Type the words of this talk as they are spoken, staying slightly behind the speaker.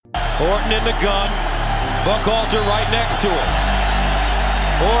Orton in the gun. Buchalter right next to him.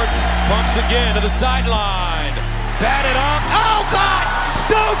 Orton pumps again to the sideline. Batted up. Oh, God!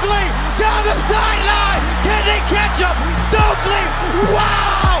 Stokely down the sideline. Can they catch him? Stokely!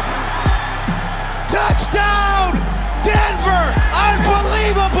 Wow! Touchdown! Denver!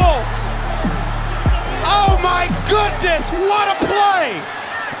 Unbelievable! Oh, my goodness! What a play!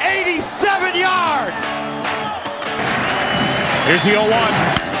 87 yards! Here's the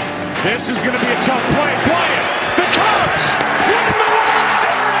 0-1. This is going to be a tough play. Bryant, the Cubs win the World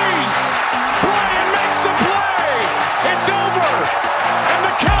Series! Bryant makes the play! It's over! And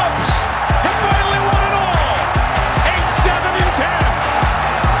the Cubs have finally won it all! 8-7-10!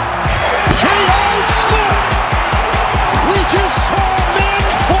 J.O. Smith! We just saw men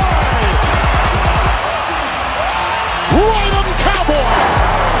fly! Right on Cowboy!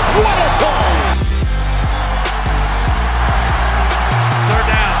 What a play! Third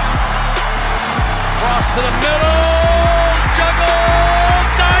down. Cross to the middle. Juggle.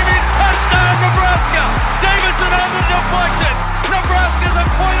 Diving touchdown, Nebraska. Davison on the deflection. Nebraska's a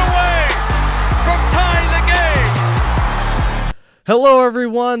point away from tying the game. Hello,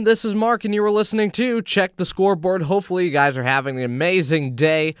 everyone. This is Mark, and you were listening to Check the Scoreboard. Hopefully, you guys are having an amazing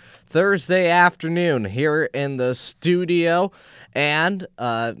day. Thursday afternoon here in the studio. And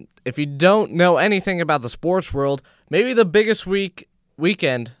if you don't know anything about the sports world, maybe the biggest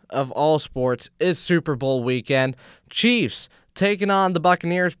weekend of all sports is Super Bowl weekend. Chiefs taking on the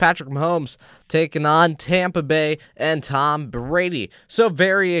Buccaneers, Patrick Mahomes taking on Tampa Bay and Tom Brady. So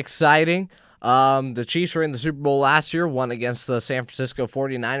very exciting. The Chiefs were in the Super Bowl last year, won against the San Francisco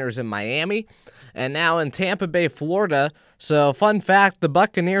 49ers in Miami, and now in Tampa Bay, Florida. So fun fact, the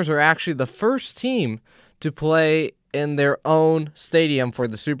Buccaneers are actually the first team to play in their own stadium for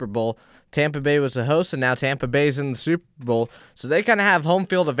the Super Bowl. Tampa Bay was the host, and now Tampa Bay's in the Super Bowl. So they kind of have home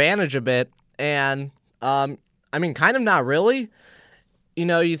field advantage a bit. And, kind of not really. You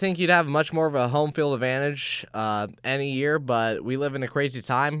know, you think you'd have much more of a home field advantage any year, but we live in a crazy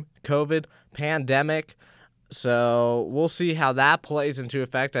time. COVID, pandemic. So we'll see how that plays into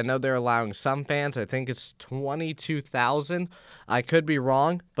effect. I know they're allowing some fans. I think it's 22,000. I could be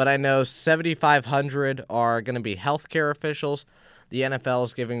wrong, but I know 7,500 are going to be healthcare officials. The NFL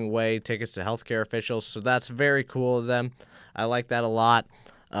is giving away tickets to healthcare officials, so that's very cool of them. I like that a lot.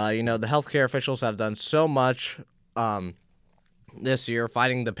 The healthcare officials have done so much this year,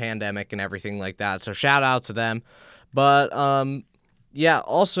 fighting the pandemic and everything like that, so shout out to them. But,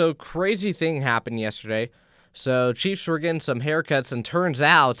 also, crazy thing happened yesterday. So Chiefs were getting some haircuts, and turns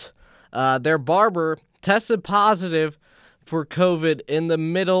out their barber tested positive for COVID in the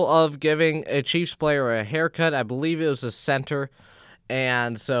middle of giving a Chiefs player a haircut. I believe it was a center.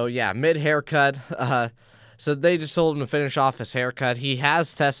 And so, mid-haircut. So they just told him to finish off his haircut. He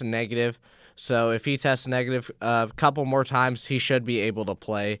has tested negative. So if he tests negative a couple more times, he should be able to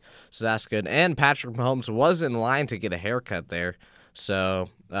play. So that's good. And Patrick Mahomes was in line to get a haircut there. So,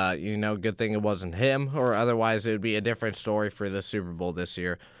 good thing it wasn't him, or otherwise it would be a different story for the Super Bowl this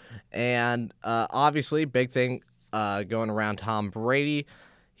year. And obviously, big thing going around Tom Brady.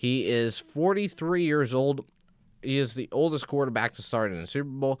 He is 43 years old. He is the oldest quarterback to start in a Super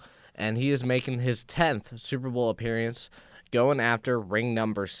Bowl, and he is making his 10th Super Bowl appearance, going after ring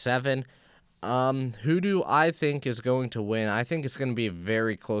number 7. Who do I think is going to win? I think it's going to be a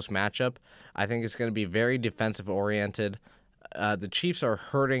very close matchup. I think it's going to be very defensive-oriented. The Chiefs are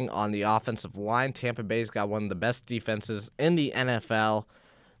hurting on the offensive line. Tampa Bay's got one of the best defenses in the NFL.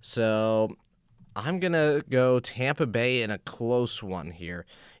 So I'm going to go Tampa Bay in a close one here.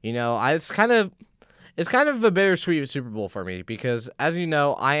 It's kind of a bittersweet Super Bowl for me because, as you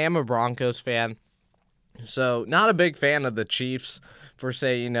know, I am a Broncos fan. So not a big fan of the Chiefs for,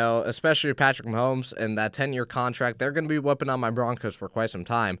 especially Patrick Mahomes and that 10-year contract. They're going to be whipping on my Broncos for quite some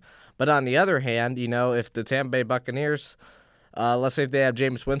time. But on the other hand, if the Tampa Bay Buccaneers, let's say if they have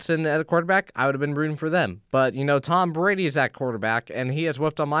Jameis Winston at a quarterback, I would have been rooting for them. But, Tom Brady is at quarterback, and he has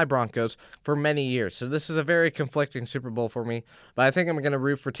whipped on my Broncos for many years. So this is a very conflicting Super Bowl for me. But I think I'm going to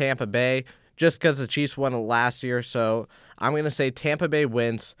root for Tampa Bay just because the Chiefs won it last year. So I'm going to say Tampa Bay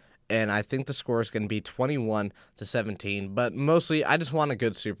wins, and I think the score is going to be 21-17. But mostly, I just want a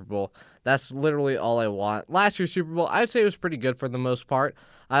good Super Bowl. That's literally all I want. Last year's Super Bowl, I'd say it was pretty good for the most part.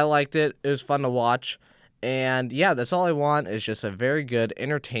 I liked it. It was fun to watch. And that's all I want is just a very good,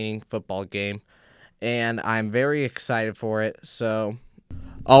 entertaining football game. And I'm very excited for it. So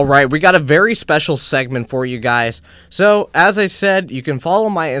All right, we got a very special segment for you guys. So, as I said, you can follow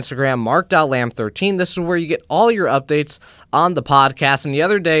my Instagram, mark.lamb13. This is where you get all your updates on the podcast. And the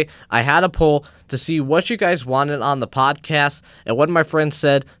other day, I had a poll to see what you guys wanted on the podcast. And one of my friends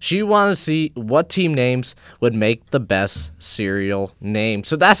said she wanted to see what team names would make the best cereal name.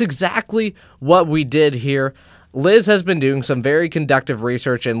 So that's exactly what we did here. Liz has been doing some very conductive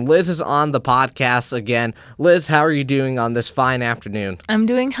research, and Liz is on the podcast again. Liz, how are you doing on this fine afternoon? I'm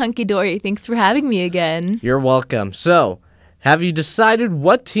doing hunky-dory. Thanks for having me again. You're welcome. So, have you decided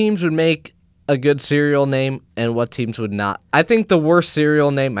what teams would make a good cereal name and what teams would not? I think the worst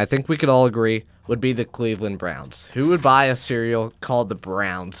cereal name, I think we could all agree, would be the Cleveland Browns. Who would buy a cereal called the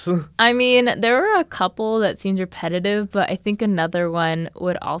Browns? I mean, there were a couple that seemed repetitive, but I think another one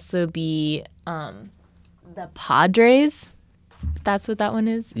would also be the Padres. That's what that one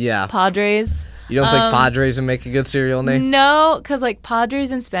is? Yeah. Padres. You don't think Padres would make a good cereal name? No, because like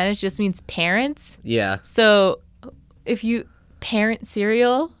Padres in Spanish just means parents. Yeah. So if you parent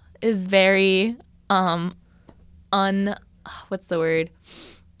cereal is very what's the word?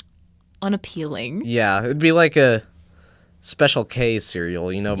 Unappealing. Yeah, it'd be like a Special K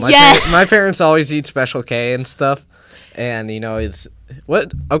cereal, you know. Yes! My parents always eat Special K and stuff. And, you know, it's...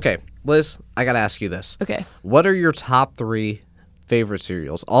 What? Okay, Liz, I gotta ask you this. Okay. What are your top 3 favorite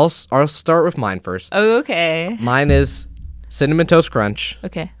cereals? I'll start with mine first. Oh, okay. Mine is Cinnamon Toast Crunch.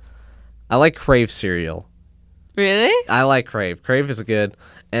 Okay. I like Crave cereal. Really? I like Crave. Crave is good.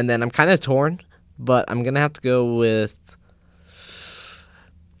 And then I'm kind of torn, but I'm gonna have to go with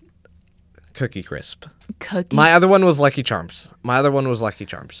Cookie Crisp. Cookie. My other one was Lucky Charms.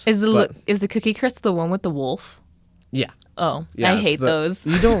 Is the Cookie Crisp the one with the wolf? Yeah. Oh, Yeah, I hate those.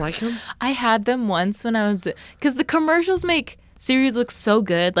 You don't like them? I had them once when I was... Because the commercials make cereals look so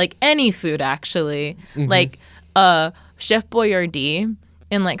good. Like any food, actually. Mm-hmm. Like Chef Boyardee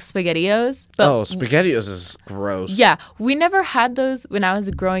and like SpaghettiOs. But SpaghettiOs is gross. yeah, we never had those when I was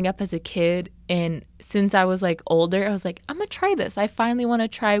growing up as a kid. And since I was like older, I was like, I'm going to try this. I finally want to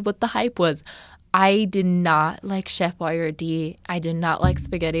try what the hype was. I did not like Chef Boyardee. I did not like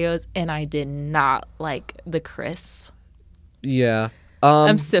SpaghettiOs. And I did not like the crisp. Yeah.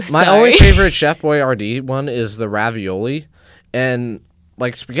 I'm so My sorry. only favorite Chef Boyardee one is the ravioli. And,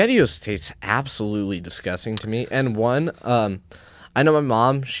 like, SpaghettiOs tastes absolutely disgusting to me. And one, I know my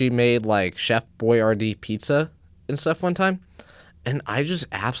mom, she made, like, Chef Boyardee pizza and stuff one time. And I just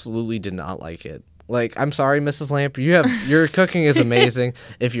absolutely did not like it. Like, I'm sorry, Mrs. Lamp, your cooking is amazing.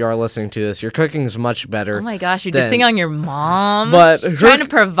 If you are listening to this, your cooking is much better. Oh my gosh, you're dissing on your mom. But she's trying to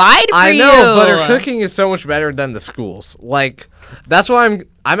provide for you. I know, but her cooking is so much better than the schools. Like, that's why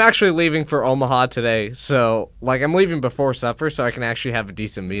I'm actually leaving for Omaha today. So, like, I'm leaving before supper so I can actually have a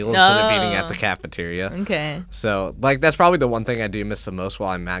decent meal instead of eating at the cafeteria. Okay. So, like, that's probably the one thing I do miss the most while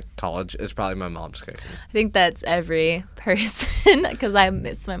I'm at college is probably my mom's cooking. I think that's every person because I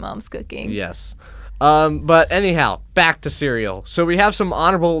miss my mom's cooking. Yes. But anyhow, back to cereal. So we have some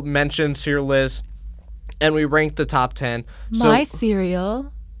honorable mentions here, Liz, and we ranked the top 10. My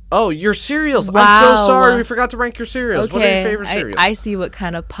cereal. Oh, your cereals. Wow. I'm so sorry. We forgot to rank your cereals. Okay. What are your favorite cereals? I see what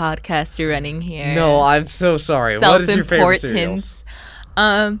kind of podcast you're running here. No, I'm so sorry. What is your favorite cereals?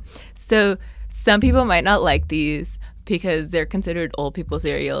 So some people might not like these because they're considered old people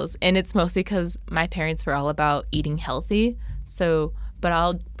cereals, and it's mostly because my parents were all about eating healthy. But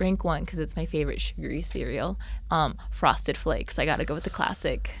I'll rank one because it's my favorite sugary cereal. Frosted Flakes. I gotta go with the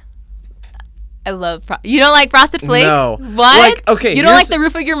classic. I love... You don't like Frosted Flakes? No. What? Like, okay, you don't like the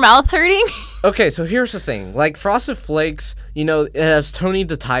roof of your mouth hurting? Okay, so here's the thing. Like, Frosted Flakes, you know, it has Tony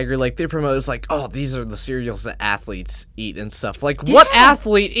the Tiger. Like, they promote it's like, oh, these are the cereals that athletes eat and stuff. Like, what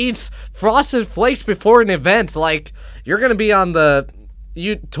athlete eats Frosted Flakes before an event? Like, you're going to be on the...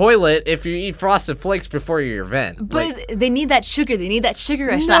 toilet if you eat Frosted Flakes before your event. But they need that sugar. They need that sugar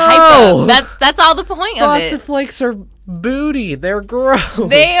rush. No! That hype up. That's all the point of it. Frosted Flakes are booty. They're gross.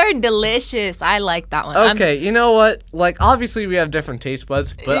 They are delicious. I like that one. Okay, you know what? Like, obviously we have different taste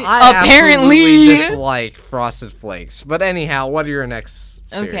buds, but I Apparently. absolutely dislike Frosted Flakes. But anyhow, what are your next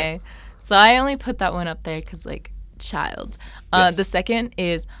cereal? Okay. So I only put that one up there because, like, child. Yes. The second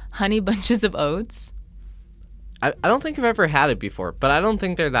is Honey Bunches of Oats. I don't think I've ever had it before, but I don't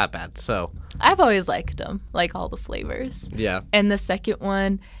think they're that bad, so. I've always liked them, like all the flavors. Yeah. And the second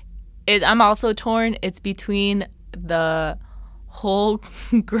one, I'm also torn. It's between the whole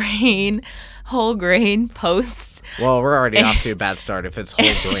grain Post. Well, we're already off to a bad start if it's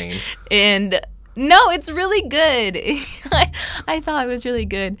whole grain. And no, it's really good. I thought it was really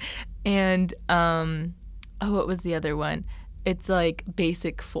good. And what was the other one? It's like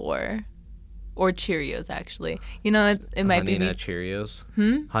Basic 4. or Cheerios actually. You know, it might Honey be Nut Cheerios.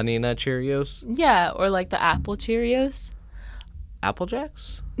 Honey Nut Cheerios. yeah, or like the apple Cheerios. Apple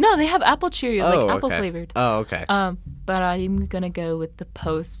Jacks. No, they have apple Cheerios, Oh, like apple okay. flavored. Oh, okay. But I'm gonna go with the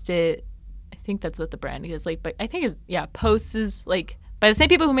Post-it. I think that's what the brand is. Like, but I think it's Post is like by the same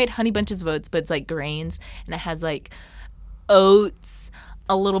people who made Honey Bunches of Oats, but it's like grains and it has like oats,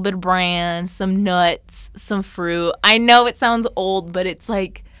 a little bit of bran, some nuts, some fruit. I know it sounds old, but it's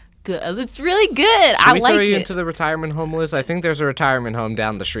like good. It's really good. Should I we like throw you it. into the retirement home list? I think there's a retirement home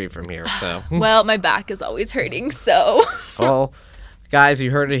down the street from here. So, Well, my back is always hurting, so. well, guys,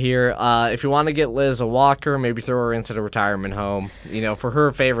 you heard it here. If you want to get Liz a walker, maybe throw her into the retirement home. You know, for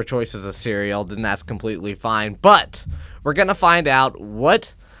her favorite choice is a cereal, then that's completely fine. But we're gonna find out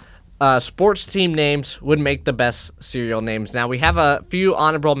what sports team names would make the best cereal names. Now we have a few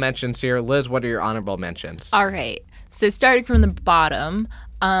honorable mentions here. Liz, what are your honorable mentions? All right. So starting from the bottom,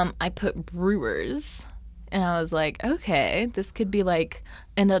 I put Brewers. And I was like, okay, this could be like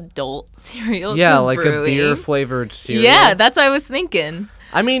an adult cereal. Yeah, 'cause like a brewing. beer-flavored cereal. Yeah, that's what I was thinking.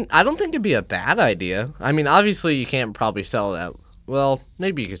 I mean, I don't think it'd be a bad idea. I mean, obviously you can't probably sell that. Well,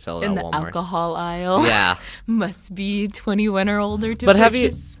 maybe you could sell it In at the Walmart. alcohol aisle. Yeah. Must be 21 or older to But purchase. have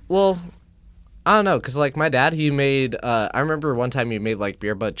you? Well, I don't know, cause like my dad, he made. I remember one time he made like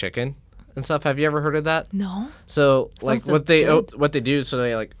beer butt chicken and stuff. Have you ever heard of that? No. So Sounds like so what they good. what they do, so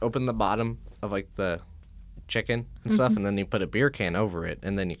they like open the bottom of like the chicken and stuff, and then you put a beer can over it,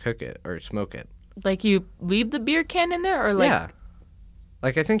 and then you cook it or smoke it. Like you leave the beer can in there or like. Yeah.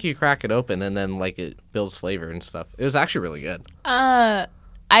 Like I think you crack it open and then like it builds flavor and stuff. It was actually really good.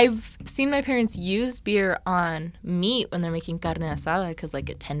 I've seen my parents use beer on meat when they're making carne asada because like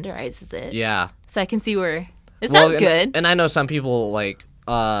it tenderizes it. Yeah. So I can see where it sounds good. And I know some people like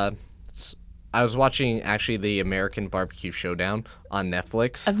I was watching actually the American Barbecue Showdown on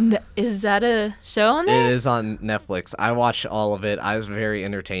Netflix. Is that a show on there? It is on Netflix. I watched all of it. I was very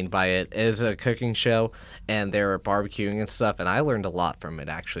entertained by it. It is a cooking show, and they were barbecuing and stuff, and I learned a lot from it,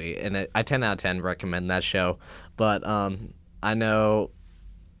 actually. And I 10 out of 10 recommend that show. But I know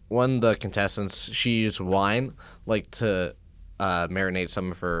one of the contestants, she used wine, like, to marinate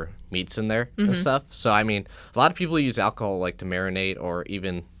some of her meats in there and stuff. So, I mean, a lot of people use alcohol, like, to marinate or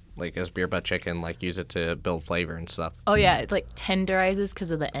even like as beer butt chicken, like use it to build flavor and stuff. Oh yeah, it like tenderizes because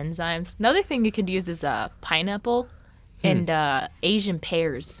of the enzymes. Another thing you could use is pineapple and Asian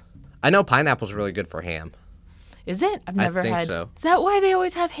pears. I know pineapple's really good for ham. Is it? I've never think had. so. Is that why they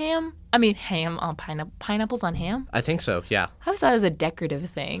always have ham? I mean, ham on pineapple. Pineapples on ham? I think so, yeah. I always thought it was a decorative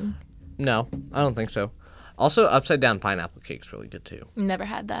thing. No, I don't think so. Also, upside down pineapple cake's really good too. Never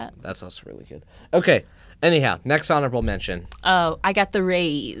had that. That's also really good. Okay, anyhow, next honorable mention. Oh, I got the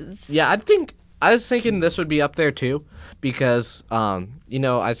Rays. Yeah, I was thinking this would be up there too, because you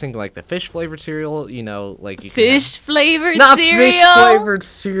know, I was thinking like the fish flavored cereal. You know, like you Fish flavored not cereal. fish flavored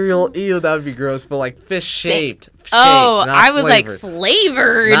cereal. Ew, that would be gross. But like fish shaped. Oh, not I was flavored. like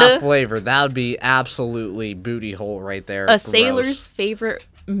flavored. Not flavored. That would be absolutely booty hole right there. A Gross. sailor's favorite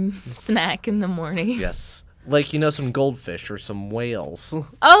snack in the morning. Yes. Like, you know, some goldfish or some whales.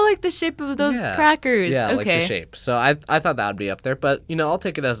 Oh, like the shape of those Yeah. crackers. Yeah, okay. like the shape. So I thought that would be up there, but, you know, I'll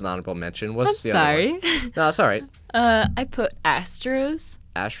take it as an honorable mention. What's the other Sorry. one? No, it's all right. I put Astros.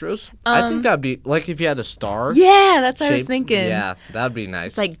 Astros? I think that'd be, like, if you had a star. Yeah, that's what I was shaped, thinking. Yeah, that'd be nice.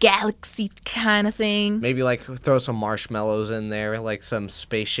 It's like galaxy kind of thing. Maybe, like, throw some marshmallows in there, like some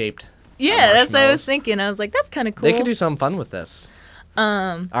space-shaped Yeah, that's what I was marshmallows. thinking. I was like, that's kind of cool. They could do something fun with this.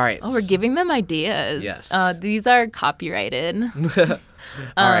 All right. Oh, we're giving them ideas. Yes. These are copyrighted.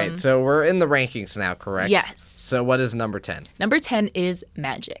 All right, so we're in the rankings now, correct? Yes. So what is number 10? Number 10 is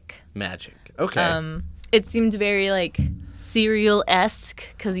Magic. Magic. Okay. It seemed very like cereal-esque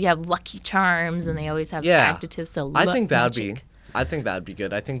because you have Lucky Charms and they always have Yeah. adjectives. So I think that'd magic. I think that'd be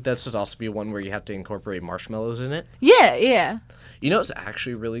good. I think this would also be one where you have to incorporate marshmallows in it. Yeah, yeah. You know what's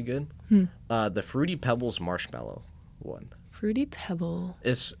actually really good? The Fruity Pebbles marshmallow one. Fruity Pebble.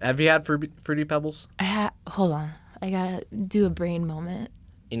 Have you had Fruity Pebbles? Hold on. I gotta do a brain moment.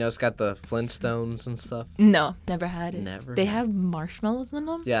 You know, it's got the Flintstones and stuff. No, never had it. Never They had have marshmallows in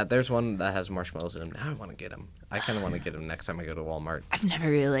them? Yeah, there's one that has marshmallows in them. Now I want to get them. I kind of want to get them next time I go to Walmart. I've never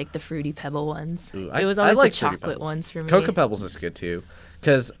really liked the Fruity Pebble ones. Ooh, It was I always like the Fruity chocolate Pebbles. ones for me. Cocoa Pebbles is good too,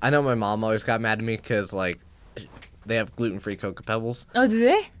 because I know my mom always got mad at me because like they have gluten-free Cocoa Pebbles. Oh, do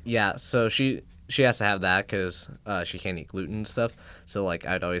they? Yeah, so she has to have that because she can't eat gluten and stuff. So like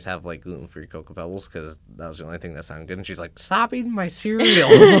I'd always have like gluten-free Cocoa Pebbles because that was the only thing that sounded good. And she's like, "Stop eating my cereal!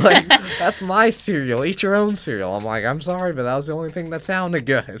 Like that's my cereal. Eat your own cereal." I'm like, "I'm sorry, but that was the only thing that sounded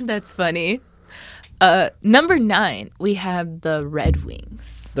good." That's funny. Number 9, we have the Red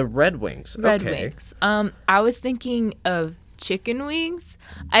Wings. The Red Wings. Red Okay. Wings. I was thinking of chicken wings.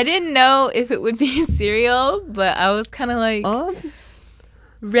 I didn't know if it would be cereal, but I was kind of like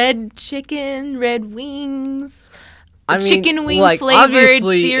red chicken, red wings. I mean, chicken wing like, flavored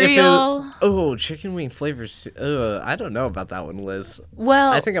obviously, cereal. Chicken wing flavors. I don't know about that one, Liz.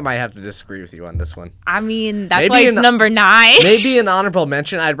 Well, I think I might have to disagree with you on this one. I mean, that's Maybe why it's number 9. Maybe an honorable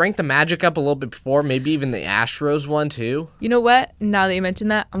mention. I'd rank the Magic up a little bit before, maybe even the Astros one too. You know what? Now that you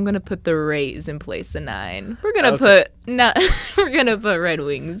mentioned that, I'm gonna put the Rays in place of 9. We're gonna put Red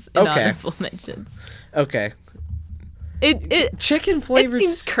Wings in honorable mentions. Okay. It Chicken flavored. It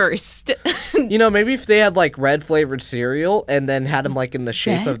seems cursed. Maybe if they had like red flavored cereal and then had them like in the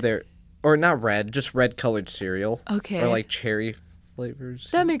shape of their, or not red, just red colored cereal. Okay. Or like cherry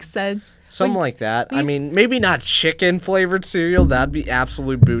flavors. That makes sense. Something like that. I mean, maybe not chicken flavored cereal. That'd be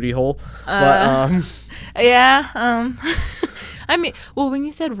absolute booty hole. Yeah. I mean, well, when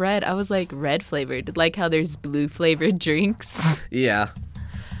you said red, I was like red flavored, like how there's blue flavored drinks. Yeah.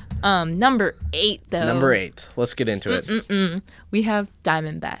 Number 8 though. Number 8. Let's get into it. We have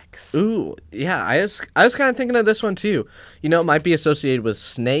Diamondbacks. Ooh, yeah. I was kind of thinking of this one too. It might be associated with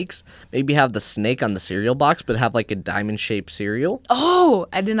snakes. Maybe have the snake on the cereal box, but have like a diamond shaped cereal. Oh,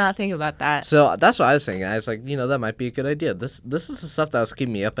 I did not think about that. So that's what I was thinking. I was like, that might be a good idea. This is the stuff that was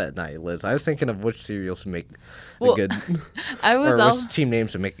keeping me up at night, Liz. I was thinking of which cereals would make a good, which team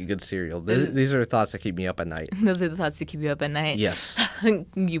names would make a good cereal. These are the thoughts that keep me up at night. Those are the thoughts that keep you up at night. Yes.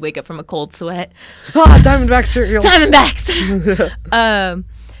 You wake up from a cold sweat. Diamondback cereal. Diamondbacks.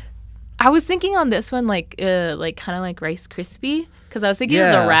 I was thinking on this one like kind of like Rice Krispie, because I was thinking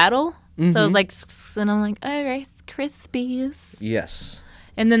of the rattle. So I was like, and I'm like, oh, Rice Krispies. Yes.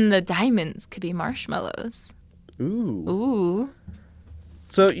 And then the diamonds could be marshmallows. Ooh.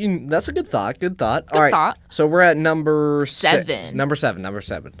 So that's a good thought. Good thought. All right. Thought. So we're at number 7. 6. Number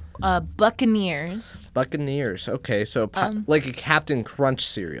 7. Buccaneers. Buccaneers. Okay. So like a Captain Crunch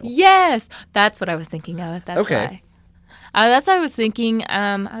cereal. Yes, that's what I was thinking of. That's okay. Why. That's what I was thinking.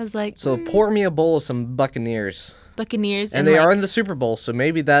 I was like, so pour me a bowl of some Buccaneers. Buccaneers. And they are in the Super Bowl, so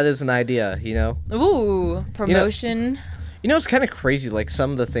maybe that is an idea. Ooh, promotion. It's kind of crazy. Like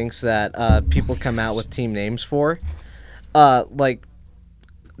some of the things that people come out with team names for, like.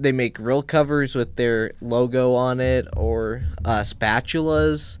 They make grill covers with their logo on it, or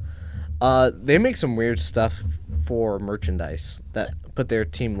spatulas. They make some weird stuff for merchandise that put their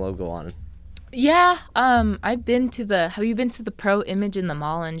team logo on. Yeah. I've been to the. Have you been to the Pro Image in the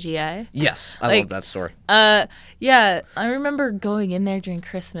mall in GI? Yes, I love that store. Yeah. I remember going in there during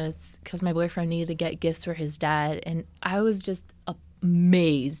Christmas because my boyfriend needed to get gifts for his dad, and I was just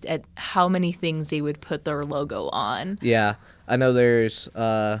amazed at how many things they would put their logo on. Yeah. I know there's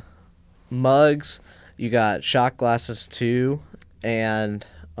mugs, you got shot glasses too, and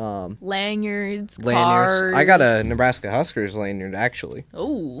lanyards, cars. I got a Nebraska Huskers lanyard actually.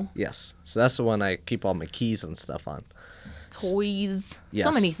 Oh. Yes. So that's the one I keep all my keys and stuff on. Toys. Yes.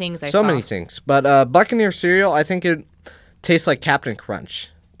 So many things So many things. But Buccaneer cereal, I think it tastes like Captain Crunch.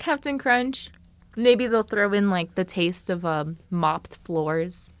 Captain Crunch. Maybe they'll throw in like the taste of mopped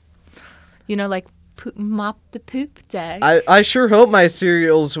floors. Like mop the poop deck. I sure hope my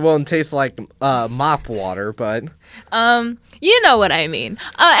cereals won't taste like mop water, but you know what I mean.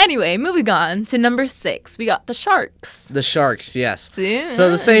 Anyway, moving on to number 6, we got the Sharks. The Sharks, yes. Yeah.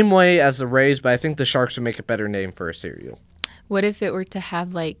 So the same way as the Rays, but I think the Sharks would make a better name for a cereal. What if it were to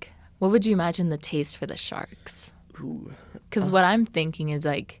have like, what would you imagine the taste for the Sharks? Because what I'm thinking is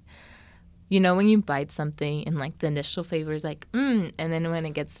like, when you bite something and like the initial flavor is like, and then when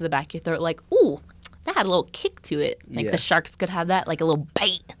it gets to the back of your throat, like, ooh, that had a little kick to it. Like the Sharks could have that, like a little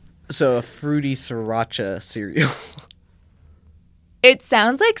bite. So a fruity sriracha cereal. It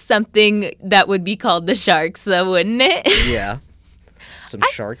sounds like something that would be called the Sharks, though, wouldn't it? Yeah. Some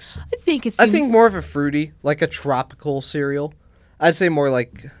sharks. I think I think more of a fruity, like a tropical cereal. I'd say more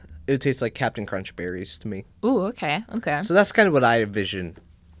like it would taste like Captain Crunch berries to me. Ooh, okay. So that's kind of what I envision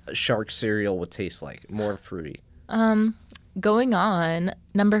a shark cereal would taste like, more fruity. Going on,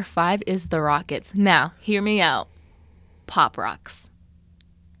 number 5 is the Rockets. Now, hear me out. Pop Rocks.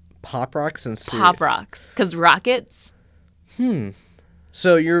 Pop Rocks and cereal. Pop Rocks. Because Rockets?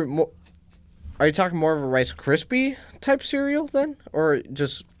 So are you talking more of a Rice Krispie type cereal then? Or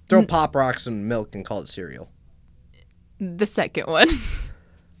just throw Pop Rocks and milk and call it cereal? The second one.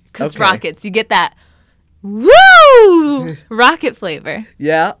 Because Okay. Rockets, you get that woo rocket flavor.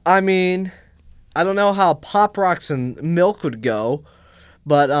 Yeah, I mean, I don't know how Pop Rocks and milk would go,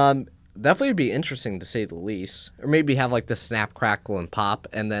 but definitely would be interesting to say the least. Or maybe have like the snap, crackle, and pop,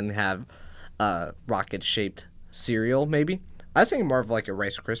 and then have rocket-shaped cereal, maybe. I was thinking more of like a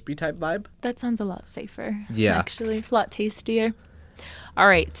Rice Krispie type vibe. That sounds a lot safer. Yeah. Actually, a lot tastier. All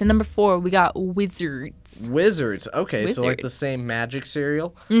right, to number 4, we got Wizards. Wizards. Okay, so like the same magic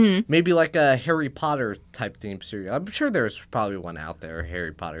cereal. Mm-hmm. Maybe like a Harry Potter type themed cereal. I'm sure there's probably one out there, a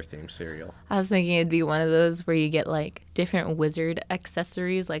Harry Potter themed cereal. I was thinking it'd be one of those where you get like different wizard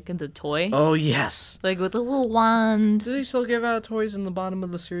accessories, like in the toy. Oh, yes. Like with a little wand. Do they still give out toys in the bottom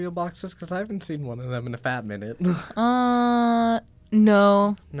of the cereal boxes? Because I haven't seen one of them in a fat minute.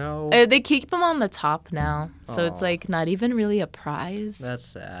 No. No. They keep them on the top now. So it's like not even really a prize. That's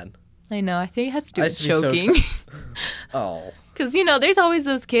sad. I know. I think it has to do with So choking. oh. Because, there's always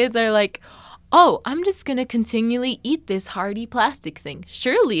those kids that are like, oh, I'm just going to continually eat this hardy plastic thing.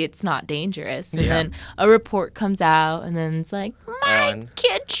 Surely it's not dangerous. And then a report comes out, and then it's like, my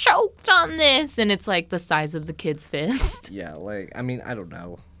kid choked on this. And it's like the size of the kid's fist. Yeah, like, I mean, I don't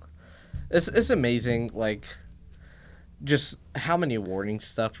know. It's amazing, like, just how many warning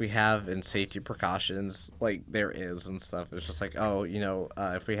stuff we have and safety precautions, like, there is and stuff. It's just like, oh,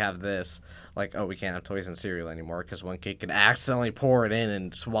 if we have this, like, oh, we can't have toys and cereal anymore because one kid could accidentally pour it in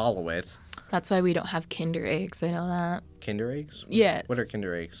and swallow it. That's why we don't have Kinder Eggs. I know that. Kinder Eggs? Yeah. What are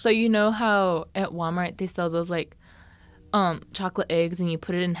Kinder Eggs? So you know how at Walmart they sell those, like, chocolate eggs, and you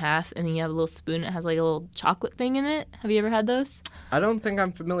put it in half, and then you have a little spoon. It has, like, a little chocolate thing in it. Have you ever had those? I don't think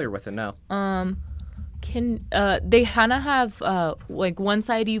I'm familiar with it, no. They kind of have like one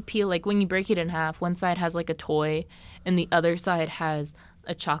side you peel, like when you break it in half, one side has like a toy and the other side has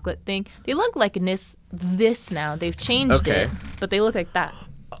a chocolate thing. They look like this now. They've changed it, but they look like that.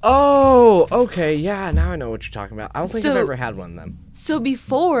 Oh, okay. Yeah, now I know what you're talking about. I don't think I've ever had one of them. So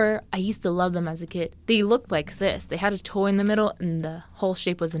before, I used to love them as a kid. They looked like this. They had a toy in the middle and the whole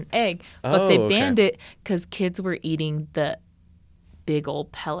shape was an egg, but they banned it because kids were eating the big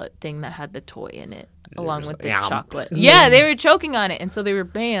old pellet thing that had the toy in it. Along with the chocolate. Yeah, they were choking on it, and so they were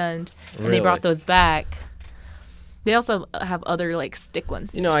banned, and they brought those back. They also have other, like, stick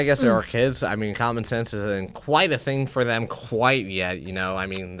ones. I guess there are kids. I mean, common sense isn't quite a thing for them quite yet, I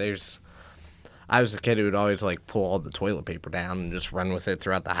mean, I was a kid who would always, like, pull all the toilet paper down and just run with it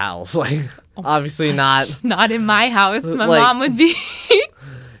throughout the house. Like, obviously not. Not in my house. My mom would be.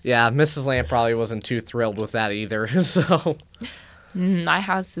 Yeah, Mrs. Lamb probably wasn't too thrilled with that either, so... My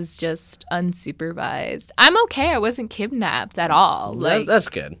house was just unsupervised. I'm okay. I wasn't kidnapped at all. That's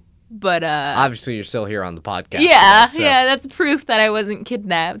good. But obviously you're still here on the podcast. Yeah, today, so. Yeah. That's proof that I wasn't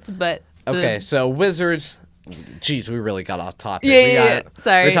kidnapped. But okay, so Wizards. Jeez, we really got off topic. Yeah.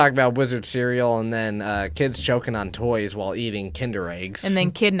 Sorry. We're talking about Wizard cereal and then kids choking on toys while eating Kinder Eggs. And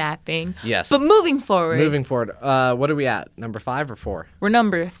then kidnapping. Yes. But moving forward. What are we at? Number 5 or 4? We're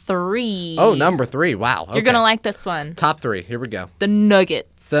number 3. Oh, number 3. Wow. Okay. You're going to like this one. Top 3. Here we go. The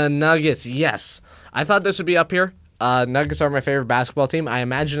Nuggets. The Nuggets, yes. I thought this would be up here. Nuggets are my favorite basketball team. I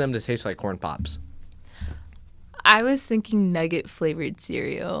imagine them to taste like Corn Pops. I was thinking nugget-flavored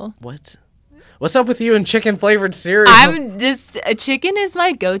cereal. What? What's up with you and chicken-flavored cereal? Chicken is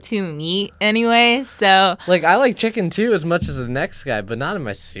my go-to meat anyway, so... Like, I like chicken, too, as much as the next guy, but not in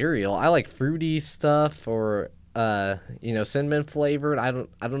my cereal. I like fruity stuff or, cinnamon-flavored. I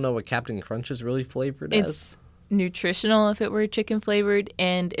don't know what Captain Crunch is really flavored as. It's nutritional if it were chicken-flavored,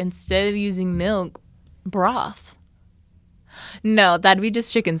 and instead of using milk, broth. No, that'd be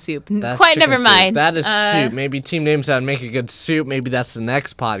just chicken soup. Never mind. That is soup. Maybe team names that would make a good soup. Maybe that's the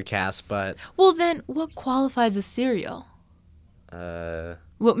next podcast, but... Well, then, what qualifies a cereal?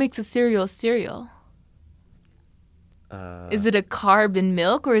 What makes a cereal a cereal? Is it a carb in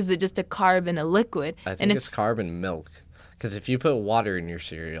milk, or is it just a carb in a liquid? I think it's carb in milk. Because if you put water in your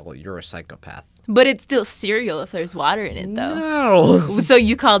cereal, you're a psychopath. But it's still cereal if there's water in it, though. No! So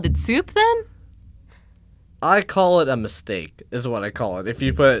you called it soup, then? I call it a mistake, is what I call it, if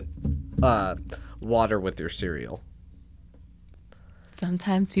you put water with your cereal.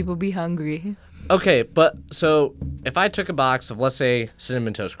 Sometimes people be hungry. Okay, but so if I took a box of, let's say,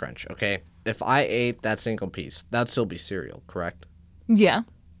 Cinnamon Toast Crunch, okay? If I ate that single piece, that'd still be cereal, correct? Yeah.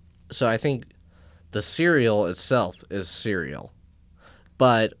 So I think the cereal itself is cereal.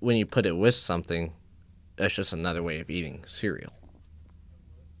 But when you put it with something, that's just another way of eating cereal.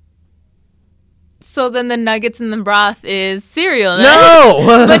 So then the nuggets in the broth is cereal. Then.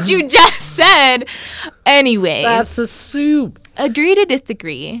 No! But you just said. Anyway. That's a soup. Agree to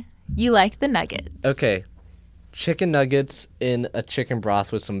disagree. You like the nuggets. Okay. Chicken nuggets in a chicken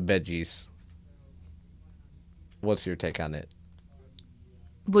broth with some veggies. What's your take on it?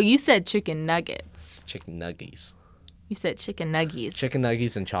 Well, you said chicken nuggets. Chicken nuggies. You said chicken nuggies. Chicken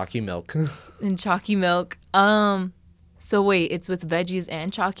nuggies and chalky milk. And chalky milk. So wait, it's with veggies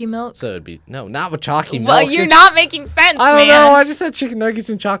and chalky milk? So it'd be not with chalky milk. Well, you're not making sense, I don't man. know. I just had chicken nuggets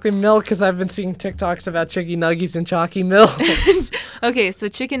and chocolate milk because I've been seeing TikToks about chicken nuggets and chalky milk. Okay, so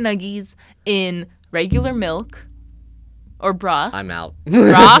chicken nuggies in regular milk or broth. I'm out.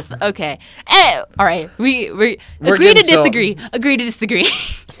 Broth? Okay. All right. We agree to getting so- disagree. Agree to disagree.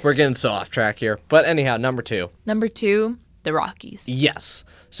 We're getting so off track here. But anyhow, number 2. Number 2, the Rockies. Yes.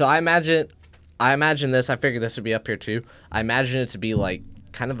 So I imagine this. I figured this would be up here too. I imagine it to be like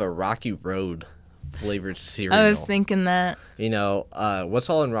kind of a Rocky Road flavored cereal. I was thinking that. You know, what's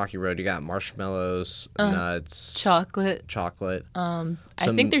all in Rocky Road? You got marshmallows, nuts, Chocolate. I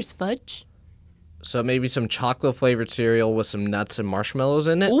think there's fudge. So maybe some chocolate flavored cereal with some nuts and marshmallows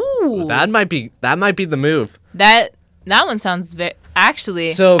in it. Ooh. That might be the move. That one sounds very.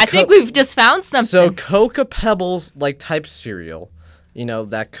 Actually, So I think we've just found something. So Cocoa Pebbles like type cereal. You know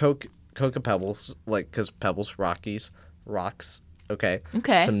that Cocoa Pebbles, like, because Pebbles, rocks. Okay.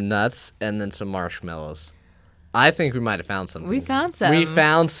 Okay. Some nuts and then some marshmallows. I think we might have found something. We found some. We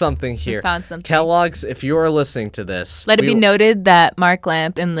found something here. We found something. Kellogg's, if you are listening to this. Let it be noted that Mark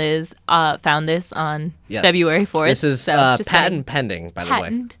Lamp and Liz found this on February 4th. This is patent pending, by the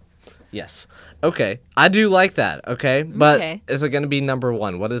way. Yes. Okay. I do like that, okay? But is it going to be number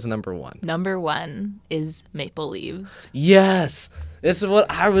 1? What is number 1? Number 1 is Maple Leaves. Yes. This is what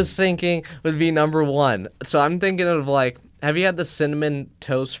I was thinking would be number 1. So I'm thinking of, like, have you had the cinnamon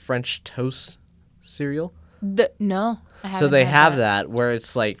toast French toast cereal? No, I haven't. So they had have that where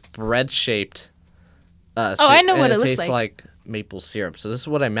it's like bread shaped. I know what it looks tastes like maple syrup. So this is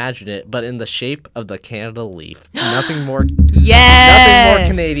what I imagine it, but in the shape of the Canada leaf. Nothing more. Yes. Nothing more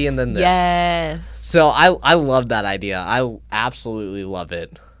Canadian than this. Yes. So I love that idea. I absolutely love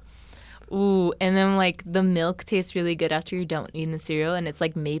it. Ooh, and then like the milk tastes really good after you're done eating the cereal, and it's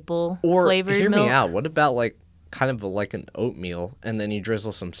like maple Or flavored hear milk. me out. What about like kind of like an oatmeal, and then you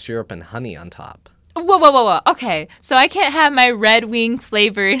drizzle some syrup and honey on top? Whoa. Okay, so I can't have my Red Wing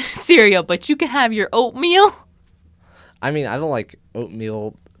flavored cereal, but you can have your oatmeal? I mean, I don't like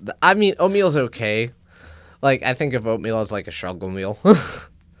oatmeal. I mean, oatmeal's okay. Like, I think of oatmeal as like a struggle meal.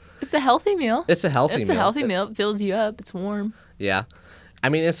 It's a healthy meal. It's a healthy meal. It's a healthy meal. It fills you up. It's warm. Yeah. I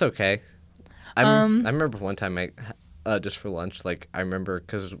mean, it's okay. I remember one time just for lunch, like, I remember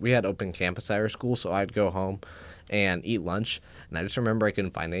because we had open campus at our school, so I'd go home and eat lunch, and I just remember I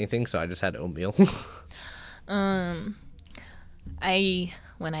couldn't find anything, so I just had oatmeal. When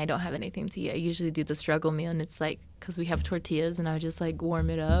I don't have anything to eat, I usually do the struggle meal, and it's like, because we have tortillas, and I just like warm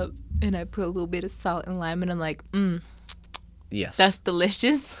it up, and I put a little bit of salt and lime, and I'm like, Yes. that's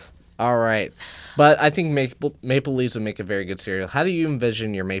delicious. All right. But I think maple leaves would make a very good cereal. How do you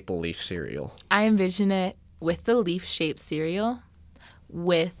envision your maple leaf cereal? I envision it with the leaf-shaped cereal,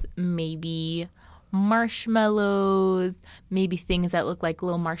 with maybe marshmallows, maybe things that look like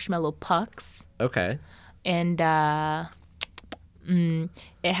little marshmallow pucks. Okay. And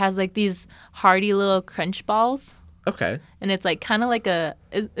it has like these hearty little crunch balls. Okay. And it's like kind of like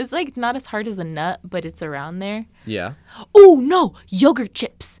it's like not as hard as a nut, but it's around there. Yeah. Oh no, yogurt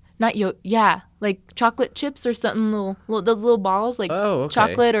chips. Not like chocolate chips or something, little those little balls, like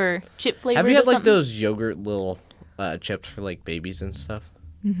chocolate or chip flavored. Have you had like something. those yogurt little chips for like babies and stuff?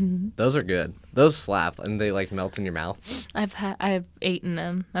 Mm-hmm. Those are good. Those slap and they like melt in your mouth. I've eaten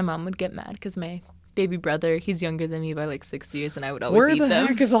them. My mom would get mad because my baby brother, he's younger than me by like 6 years, and I would always eat them. Where the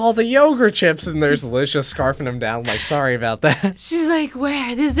heck is all the yogurt chips? And there's Liz just scarfing them down. Like, sorry about that. She's like,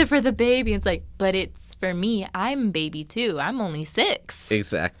 where? This is for the baby. It's like, but it's for me. I'm baby too. I'm only 6.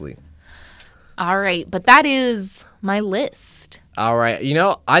 Exactly. All right, but that is my list. All right. You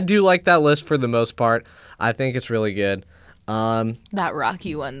know, I do like that list for the most part. I think it's really good. That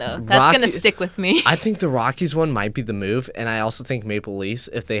Rocky one, though. That's going to stick with me. I think the Rockies one might be the move, and I also think Maple Leafs,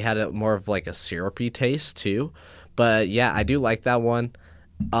 if they had more of like a syrupy taste, too. But, yeah, I do like that one.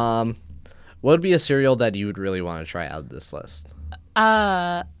 What would be a cereal that you would really want to try out of this list?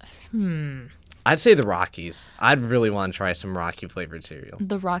 I'd say the Rockies. I'd really want to try some Rocky-flavored cereal.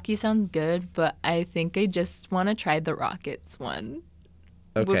 The Rocky sounds good, but I think I just want to try the Rockets one.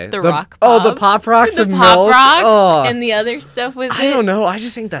 Okay. With the rock pops. Oh, the Pop Rocks the and Pop milk? Rocks Oh. and the other stuff with it. I don't know. I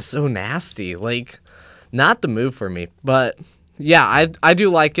just think that's so nasty. Like, not the move for me. But, yeah, I do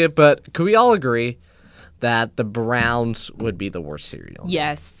like it. But could we all agree that the Browns would be the worst cereal?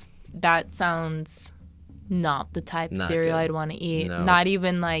 Yes. That sounds not the type of cereal I'd want to eat. No. Not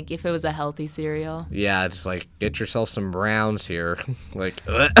even, like, if it was a healthy cereal. Yeah, it's like, get yourself some Browns here. Like,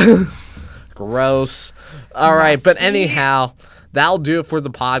 gross. All right, but anyhow, that'll do it for the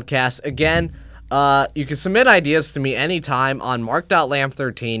podcast. Again, You can submit ideas to me anytime on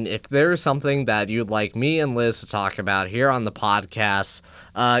mark.lamb13 if there is something that you'd like me and Liz to talk about here on the podcast.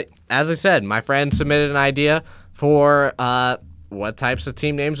 As I said, my friend submitted an idea for what types of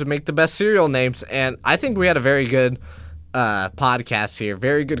team names would make the best cereal names, and I think we had a very good podcast here,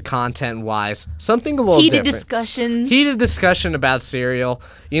 very good content-wise, something a little Heated different. Heated discussion about cereal.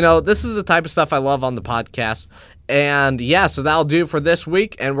 This is the type of stuff I love on the podcast. And yeah, so that'll do it for this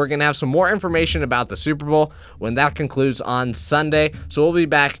week, and we're going to have some more information about the Super Bowl when that concludes on Sunday. So we'll be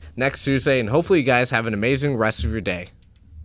back next Tuesday, and hopefully you guys have an amazing rest of your day.